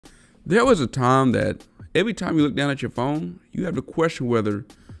There was a time that every time you look down at your phone, you have to question whether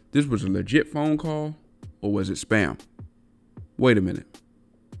this was a legit phone call or was it spam. Wait a minute.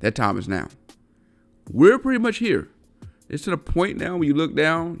 That time is now. We're pretty much here. It's to the point now when you look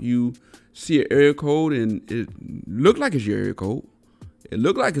down, you see an area code and it looked like it's your area code. It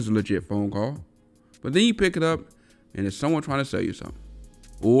looked like it's a legit phone call. But then you pick it up and it's someone trying to sell you something.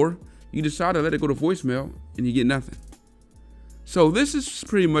 Or you decide to let it go to voicemail and you get nothing. So this is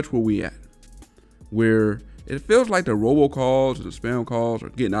pretty much where we at, where it feels like the robocalls or the spam calls are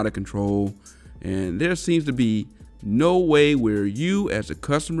getting out of control, and there seems to be no way where you as a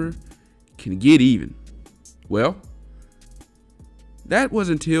customer can get even. Well, that was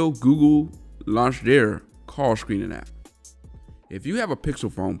until Google launched their call screening app. If you have a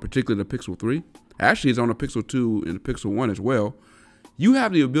Pixel phone, particularly the Pixel 3, actually it's on the Pixel 2 and the Pixel 1 as well, you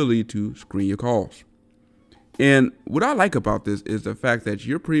have the ability to screen your calls. And what I like about this is the fact that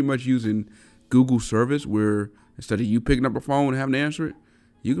you're pretty much using Google service, where instead of you picking up a phone and having to answer it,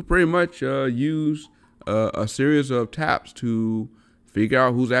 you can pretty much use a series of taps to figure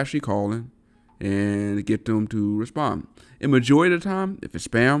out who's actually calling and get them to respond. And majority of the time, if it's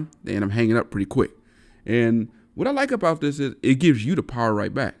spam, they end up hanging up pretty quick. And what I like about this is it gives you the power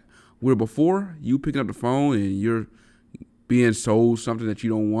right back. Where before, you picking up the phone and you're being sold something that you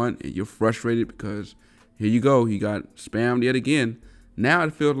don't want and you're frustrated because here you go, you got spammed yet again. Now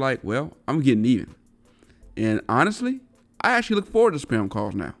it feels like, well, I'm getting even. And honestly, I actually look forward to spam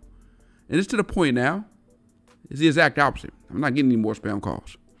calls now. And it's to the point now, it's the exact opposite. I'm not getting any more spam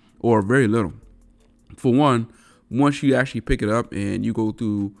calls, or very little. For one, once you actually pick it up and you go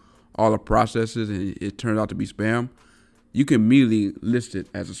through all the processes and it turns out to be spam, you can immediately list it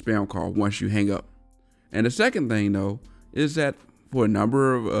as a spam call once you hang up. And the second thing though, is that for a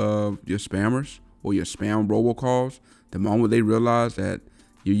number of your spammers or your spam robocalls, the moment they realize that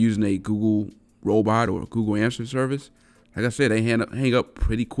you're using a Google robot or a Google answering service, like I said, they hang up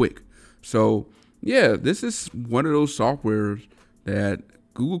pretty quick. So yeah, this is one of those softwares that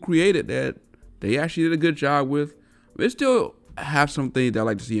Google created that they actually did a good job with. They still have some things that I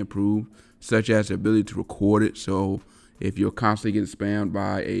like to see improved, such as the ability to record it. So if you're constantly getting spammed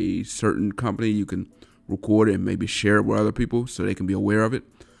by a certain company, you can record it and maybe share it with other people so they can be aware of it.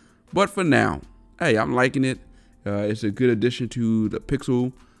 But for now, hey, I'm liking it. It's a good addition to the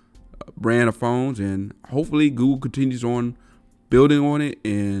Pixel brand of phones, and hopefully Google continues on building on it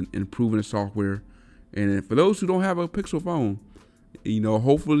and improving the software. And for those who don't have a Pixel phone,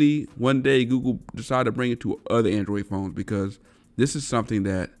 hopefully one day Google decide to bring it to other Android phones, because this is something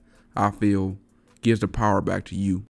that I feel gives the power back to you